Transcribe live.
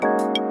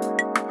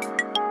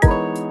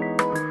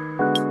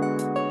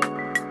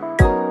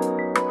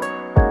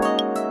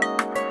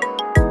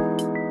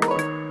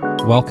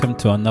Welcome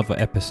to another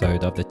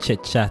episode of the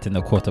Chit Chat in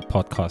the Quarter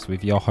podcast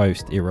with your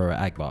host, Irora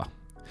Agba.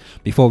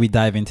 Before we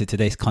dive into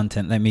today's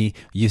content, let me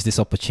use this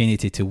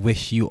opportunity to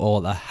wish you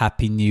all a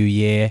happy new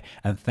year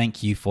and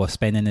thank you for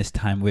spending this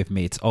time with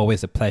me. It's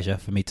always a pleasure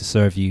for me to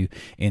serve you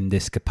in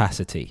this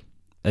capacity.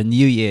 A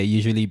new year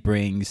usually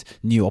brings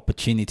new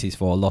opportunities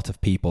for a lot of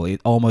people.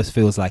 It almost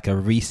feels like a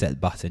reset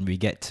button. We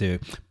get to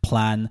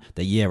plan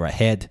the year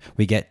ahead.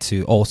 We get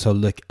to also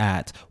look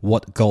at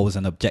what goals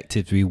and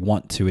objectives we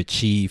want to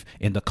achieve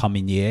in the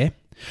coming year.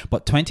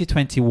 But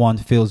 2021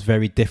 feels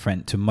very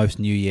different to most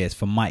New Year's,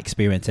 from my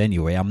experience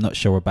anyway. I'm not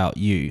sure about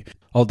you.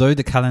 Although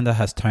the calendar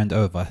has turned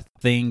over,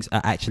 things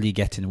are actually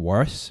getting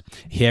worse.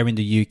 Here in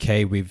the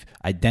UK, we've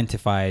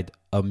identified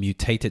a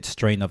mutated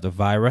strain of the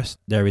virus.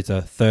 There is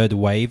a third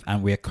wave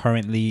and we're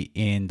currently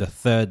in the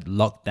third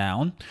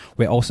lockdown.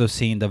 We're also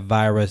seeing the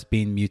virus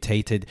being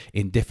mutated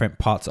in different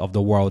parts of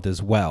the world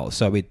as well.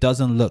 So it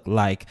doesn't look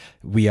like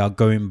we are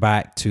going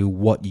back to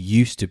what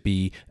used to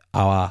be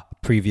our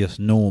previous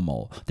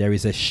normal. There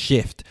is a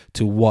shift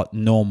to what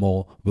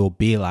normal will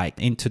be like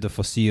into the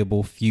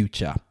foreseeable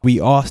future. We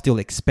are still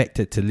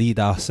expected to lead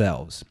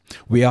ourselves.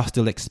 We are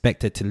still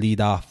expected to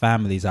lead our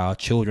families, our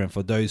children,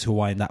 for those who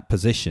are in that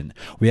position.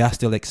 We are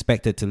still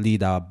expected to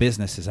lead our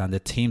businesses and the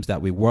teams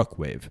that we work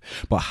with.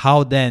 But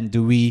how then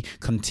do we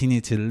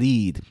continue to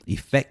lead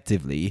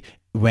effectively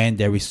when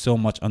there is so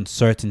much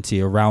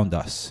uncertainty around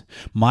us?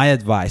 My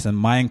advice and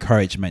my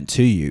encouragement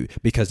to you,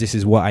 because this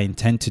is what I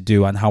intend to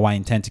do and how I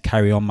intend to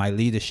carry on my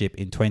leadership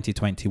in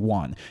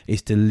 2021,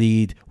 is to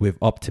lead with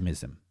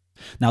optimism.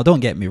 Now, don't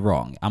get me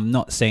wrong. I'm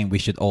not saying we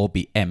should all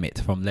be Emmett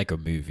from Lego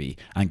Movie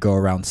and go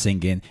around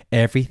singing,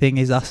 "Everything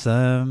is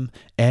awesome,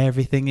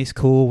 everything is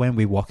cool when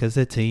we walk as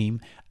a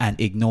team," and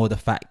ignore the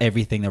fact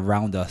everything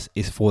around us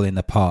is falling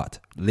apart,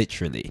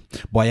 literally.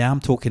 But I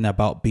am talking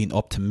about being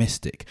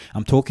optimistic.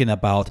 I'm talking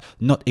about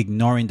not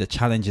ignoring the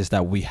challenges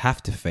that we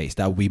have to face,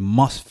 that we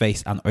must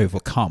face and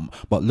overcome,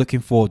 but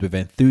looking forward with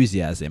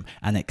enthusiasm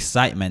and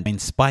excitement in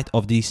spite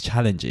of these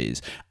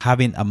challenges,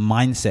 having a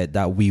mindset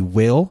that we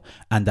will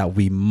and that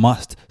we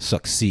must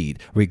succeed,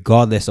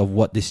 regardless of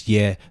what this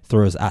year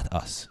throws at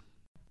us.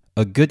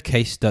 A good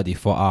case study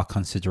for our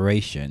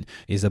consideration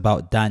is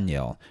about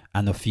Daniel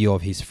and a few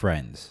of his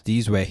friends.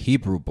 These were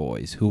Hebrew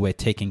boys who were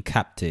taken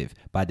captive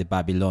by the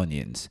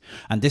Babylonians,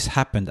 and this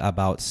happened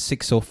about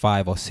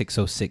 605 or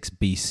 606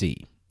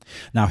 BC.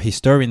 Now,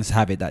 historians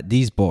have it that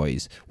these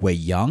boys were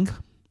young,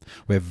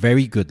 were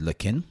very good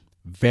looking,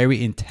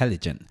 very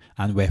intelligent,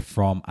 and were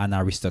from an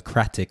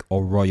aristocratic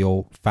or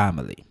royal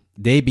family.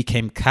 They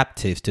became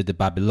captives to the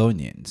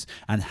Babylonians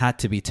and had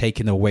to be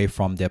taken away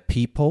from their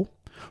people,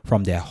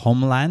 from their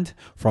homeland,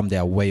 from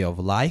their way of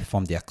life,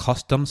 from their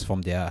customs,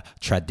 from their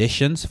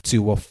traditions,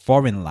 to a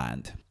foreign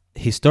land.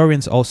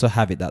 Historians also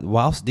have it that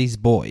whilst these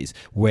boys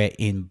were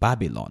in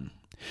Babylon,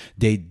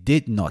 they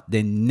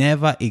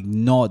never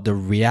ignored the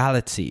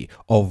reality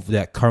of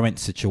their current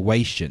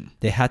situation.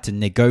 They had to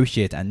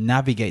negotiate and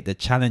navigate the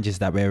challenges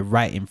that were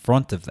right in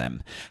front of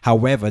them.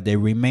 However, they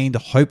remained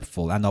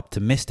hopeful and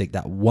optimistic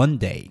that one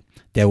day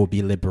there will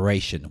be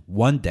liberation.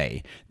 One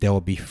day there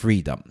will be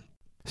freedom.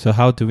 So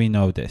how do we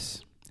know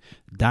this?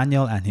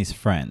 Daniel and his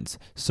friends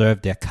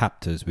served their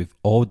captors with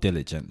all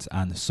diligence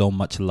and so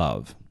much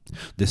love.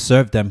 They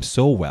served them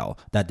so well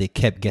that they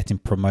kept getting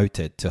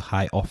promoted to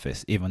high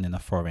office even in a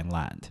foreign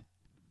land.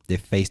 They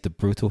faced the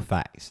brutal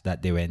facts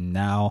that they were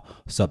now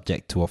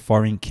subject to a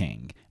foreign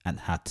king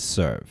and had to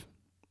serve.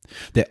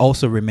 They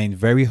also remained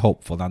very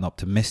hopeful and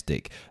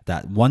optimistic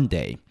that one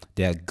day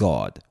their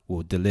God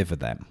will deliver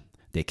them.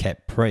 They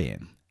kept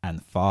praying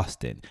and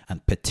fasting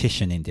and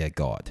petitioning their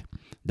God.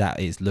 That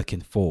is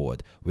looking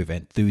forward with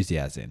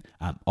enthusiasm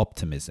and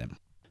optimism,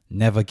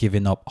 never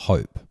giving up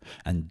hope.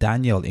 And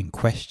Daniel in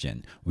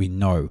question, we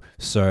know,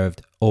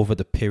 served over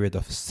the period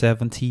of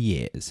 70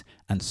 years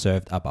and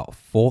served about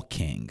 4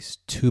 kings,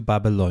 2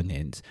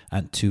 Babylonians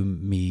and 2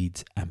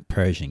 Medes and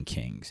Persian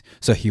kings.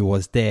 So he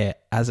was there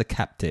as a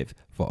captive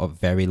for a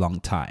very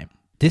long time.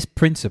 This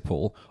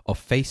principle of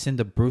facing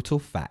the brutal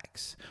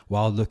facts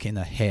while looking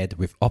ahead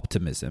with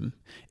optimism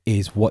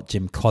is what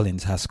Jim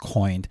Collins has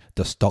coined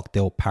the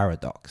Stockdale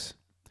paradox.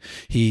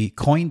 He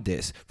coined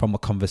this from a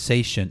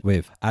conversation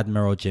with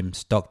Admiral Jim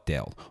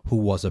Stockdale, who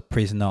was a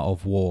prisoner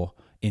of war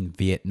in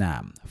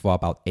Vietnam for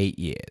about 8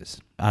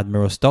 years.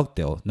 Admiral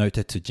Stockdale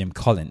noted to Jim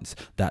Collins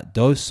that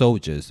those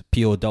soldiers,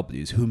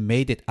 POWs, who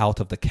made it out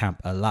of the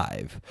camp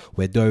alive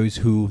were those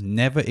who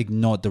never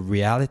ignored the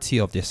reality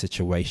of their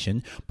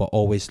situation but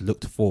always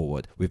looked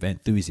forward with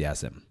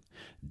enthusiasm.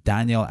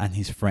 Daniel and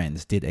his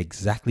friends did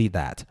exactly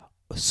that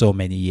so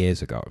many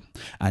years ago.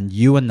 And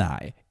you and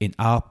I, in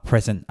our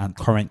present and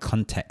current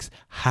context,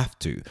 have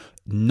to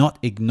not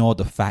ignore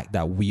the fact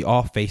that we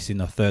are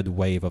facing a third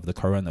wave of the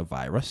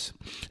coronavirus,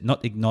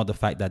 not ignore the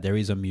fact that there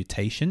is a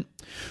mutation,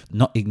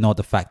 not ignore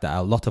the fact that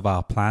a lot of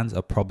our plans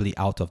are probably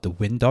out of the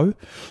window,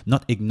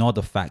 not ignore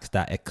the fact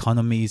that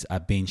economies are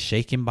being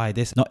shaken by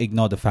this, not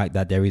ignore the fact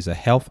that there is a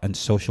health and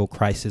social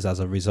crisis as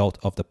a result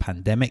of the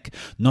pandemic,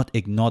 not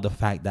ignore the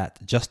fact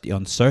that just the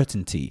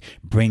uncertainty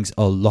brings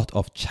a lot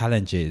of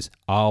challenges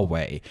our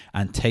way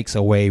and takes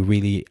away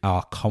really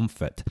our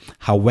comfort.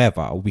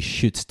 However, we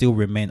should still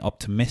remain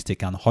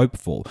optimistic and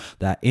hopeful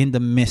that in the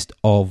midst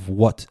of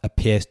what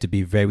appears to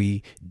be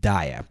very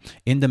dire,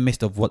 in the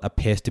midst of what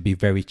appears to be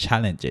very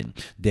challenging,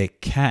 there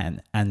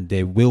can and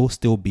there will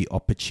still be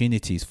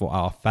opportunities for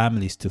our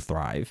families to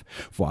thrive,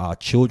 for our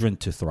children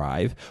to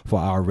thrive, for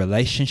our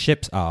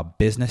relationships, our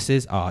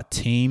businesses, our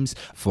teams,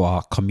 for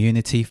our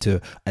community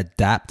to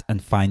adapt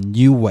and find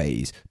new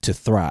ways to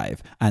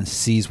thrive and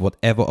seize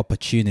whatever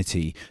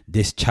opportunity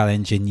this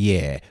challenging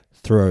year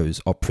throws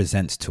or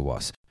presents to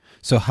us.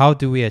 So how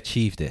do we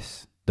achieve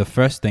this? The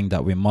first thing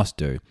that we must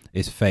do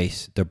is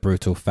face the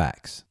brutal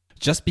facts.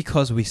 Just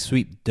because we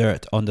sweep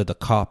dirt under the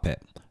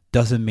carpet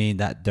doesn't mean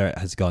that dirt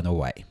has gone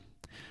away.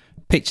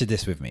 Picture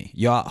this with me.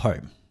 You're at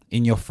home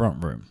in your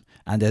front room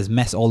and there's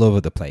mess all over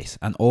the place,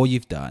 and all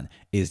you've done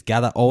is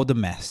gather all the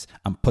mess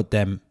and put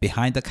them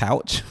behind the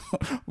couch,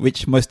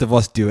 which most of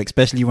us do,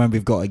 especially when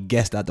we've got a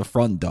guest at the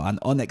front door, an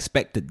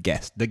unexpected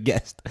guest, the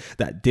guest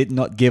that did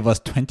not give us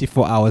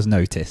 24 hours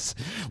notice.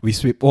 We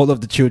sweep all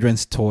of the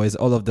children's toys,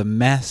 all of the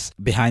mess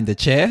behind the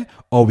chair,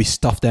 or we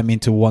stuff them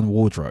into one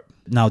wardrobe.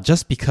 Now,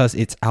 just because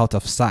it's out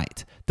of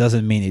sight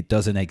doesn't mean it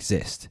doesn't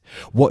exist.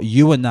 What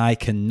you and I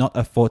cannot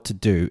afford to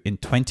do in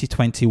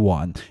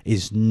 2021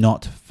 is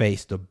not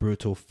face the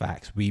brutal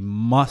facts. We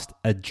must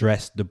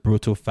address the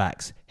brutal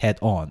facts head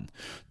on.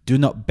 Do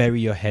not bury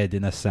your head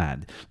in the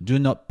sand. Do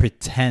not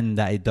pretend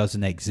that it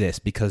doesn't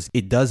exist, because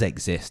it does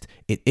exist.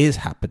 It is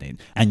happening,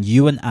 and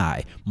you and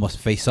I must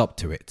face up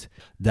to it.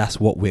 That's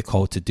what we're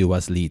called to do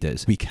as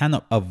leaders. We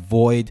cannot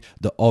avoid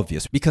the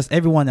obvious because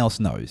everyone else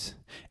knows.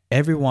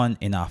 Everyone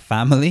in our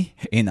family,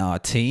 in our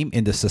team,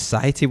 in the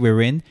society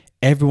we're in,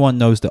 everyone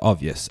knows the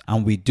obvious,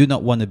 and we do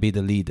not want to be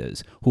the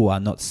leaders who are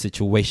not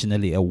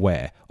situationally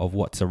aware of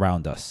what's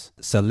around us.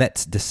 So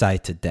let's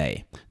decide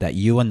today that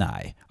you and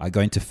I are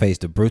going to face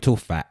the brutal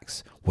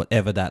facts,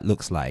 whatever that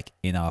looks like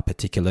in our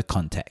particular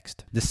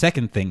context. The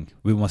second thing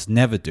we must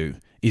never do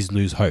is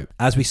lose hope.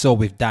 As we saw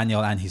with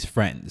Daniel and his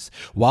friends,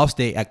 whilst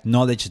they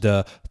acknowledged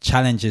the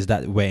challenges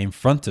that were in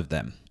front of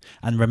them,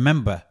 and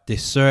remember, they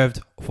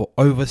served for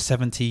over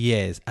 70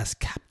 years as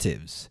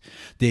captives.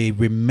 They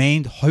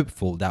remained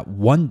hopeful that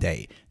one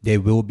day they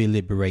will be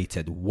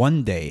liberated.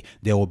 One day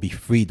there will be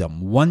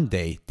freedom. One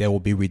day there will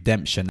be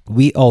redemption.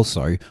 We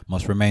also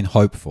must remain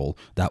hopeful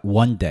that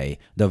one day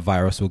the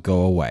virus will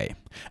go away.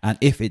 And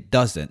if it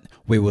doesn't,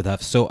 we would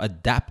have so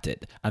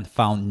adapted and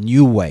found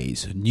new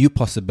ways, new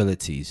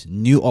possibilities,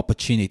 new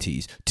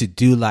opportunities to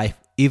do life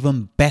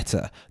even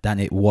better than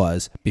it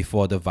was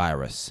before the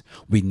virus.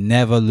 We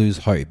never lose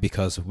hope,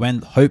 because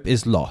when hope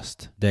is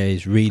lost, there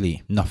is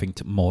really nothing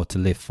more to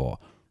live for.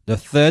 The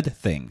third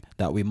thing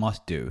that we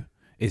must do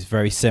is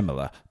very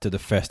similar to the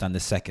first and the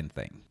second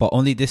thing, but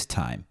only this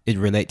time it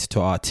relates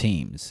to our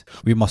teams.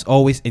 We must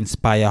always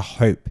inspire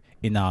hope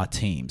in our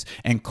teams,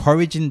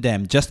 encouraging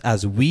them just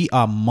as we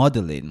are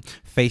modeling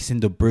facing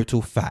the brutal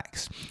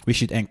facts. We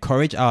should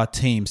encourage our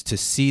teams to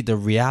see the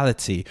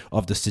reality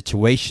of the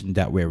situation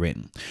that we're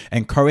in.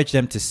 Encourage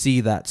them to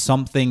see that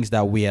some things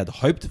that we had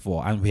hoped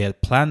for and we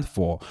had planned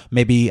for,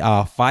 maybe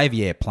our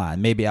 5-year plan,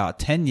 maybe our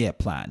 10-year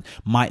plan,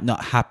 might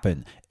not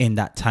happen in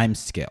that time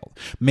scale.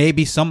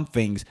 Maybe some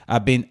things are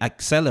being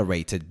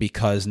accelerated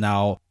because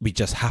now we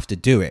just have to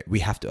do it. We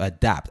have to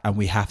adapt and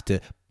we have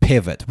to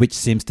pivot, which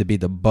seems to be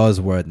the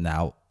buzzword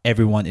now.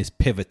 Everyone is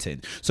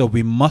pivoting. So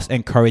we must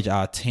encourage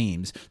our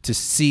teams to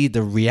see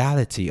the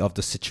reality of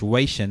the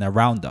situation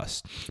around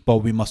us, but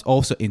we must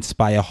also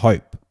inspire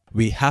hope.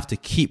 We have to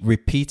keep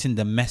repeating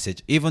the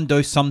message, even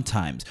though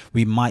sometimes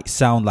we might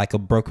sound like a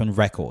broken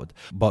record,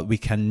 but we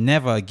can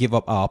never give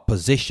up our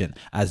position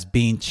as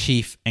being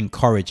chief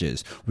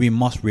encouragers. We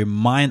must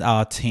remind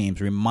our teams,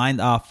 remind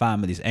our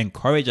families,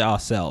 encourage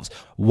ourselves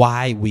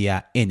why we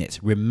are in it.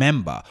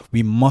 Remember,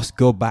 we must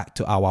go back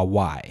to our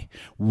why.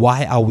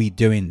 Why are we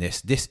doing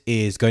this? This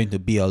is going to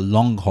be a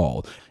long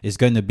haul. It's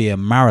going to be a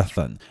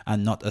marathon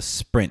and not a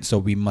sprint. So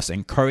we must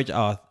encourage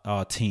our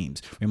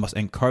teams. We must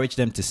encourage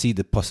them to see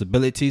the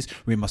possibilities.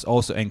 We must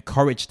also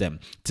encourage them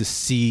to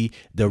see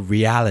the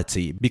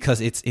reality, because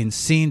it's in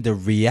seeing the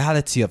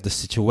reality of the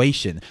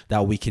situation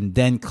that we can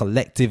then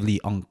collectively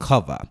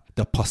uncover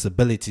the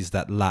possibilities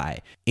that lie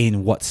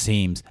in what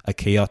seems a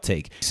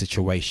chaotic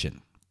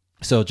situation.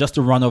 So just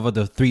to run over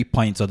the 3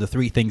 points or the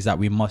 3 things that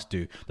we must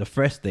do. The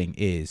first thing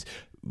is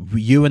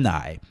you and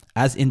I,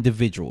 as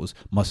individuals,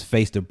 must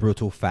face the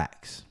brutal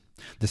facts.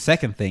 The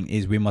second thing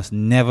is we must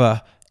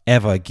never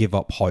ever give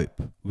up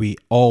hope. We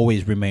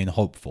always remain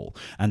hopeful.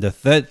 And the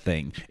third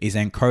thing is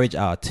encourage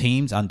our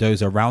teams and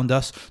those around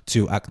us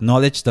to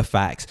acknowledge the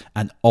facts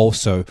and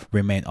also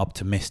remain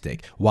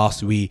optimistic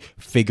whilst we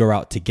figure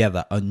out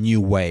together a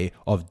new way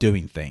of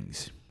doing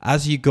things.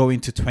 As you go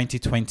into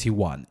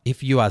 2021,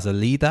 if you as a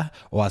leader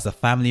or as a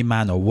family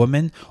man or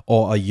woman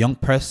or a young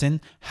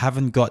person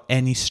haven't got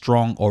any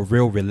strong or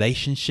real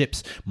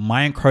relationships,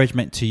 my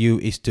encouragement to you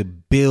is to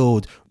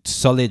build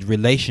solid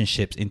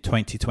relationships in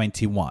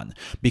 2021,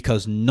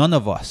 because none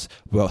of us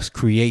was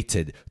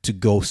created to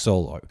go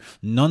solo.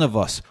 None of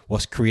us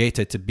was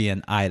created to be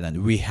an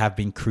island. We have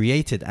been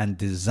created and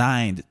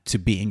designed to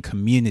be in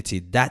community.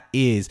 That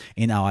is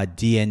in our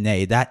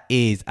DNA. That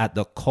is at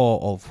the core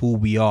of who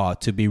we are,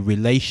 to be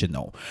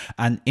relational.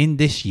 And in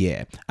this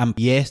year and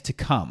years to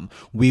come,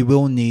 we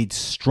will need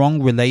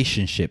strong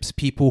relationships,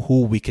 people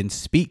who we can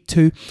speak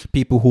to,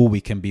 people who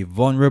we can be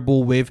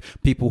vulnerable with,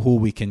 people who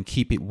we can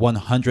keep it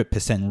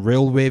 100%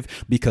 real with,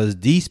 because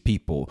these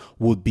people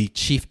would be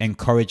chief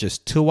encouragers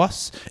to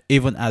us,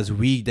 even as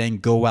we then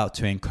go out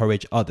to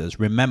encourage others.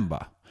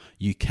 Remember,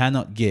 you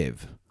cannot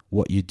give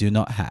what you do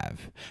not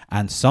have.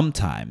 And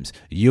sometimes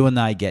you and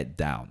I get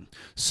down.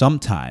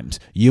 Sometimes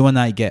you and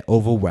I get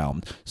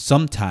overwhelmed.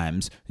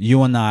 Sometimes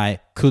you and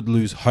I could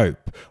lose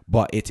hope.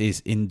 But it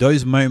is in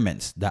those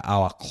moments that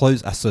our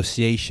close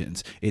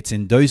associations, it's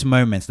in those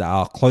moments that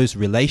our close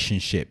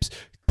relationships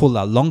pull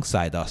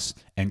alongside us,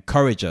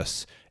 encourage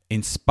us,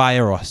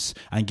 inspire us,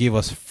 and give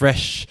us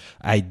fresh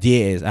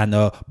ideas and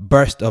a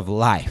burst of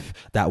life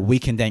that we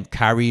can then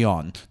carry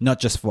on, not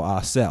just for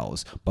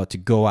ourselves, but to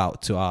go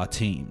out to our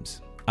teams.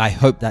 I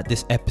hope that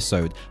this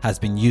episode has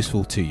been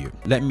useful to you.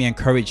 Let me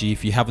encourage you,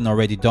 if you haven't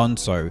already done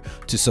so,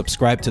 to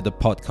subscribe to the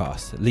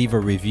podcast, leave a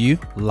review,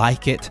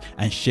 like it,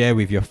 and share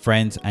with your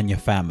friends and your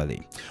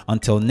family.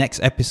 Until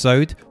next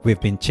episode,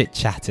 we've been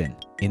chit-chatting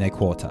in a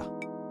quarter.